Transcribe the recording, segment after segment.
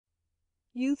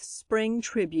Youth's Spring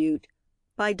Tribute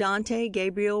by Dante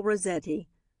Gabriel Rossetti.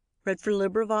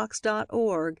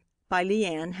 LibriVox.org by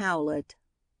Leanne Howlett.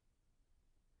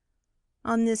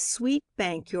 On this sweet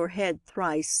bank your head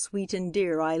thrice sweet and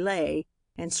dear I lay,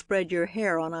 and spread your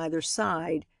hair on either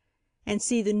side, and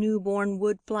see the new-born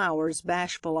wood flowers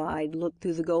bashful-eyed look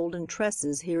through the golden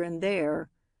tresses here and there.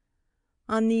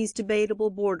 On these debatable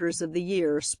borders of the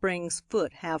year Spring's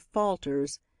foot half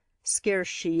falters, scarce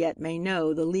she yet may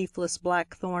know the leafless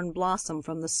blackthorn blossom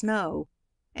from the snow,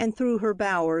 and through her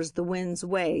bowers the wind's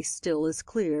way still is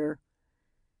clear.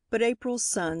 But April's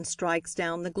sun strikes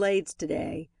down the glades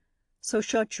to-day, so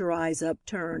shut your eyes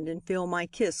upturned and feel my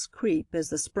kiss creep as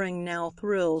the spring now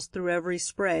thrills through every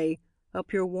spray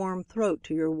up your warm throat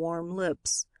to your warm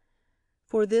lips.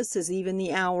 For this is even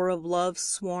the hour of love's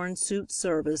sworn suit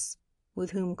service,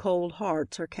 with whom cold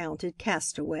hearts are counted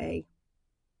castaway.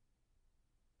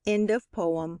 End of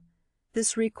poem.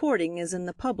 This recording is in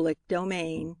the public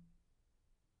domain.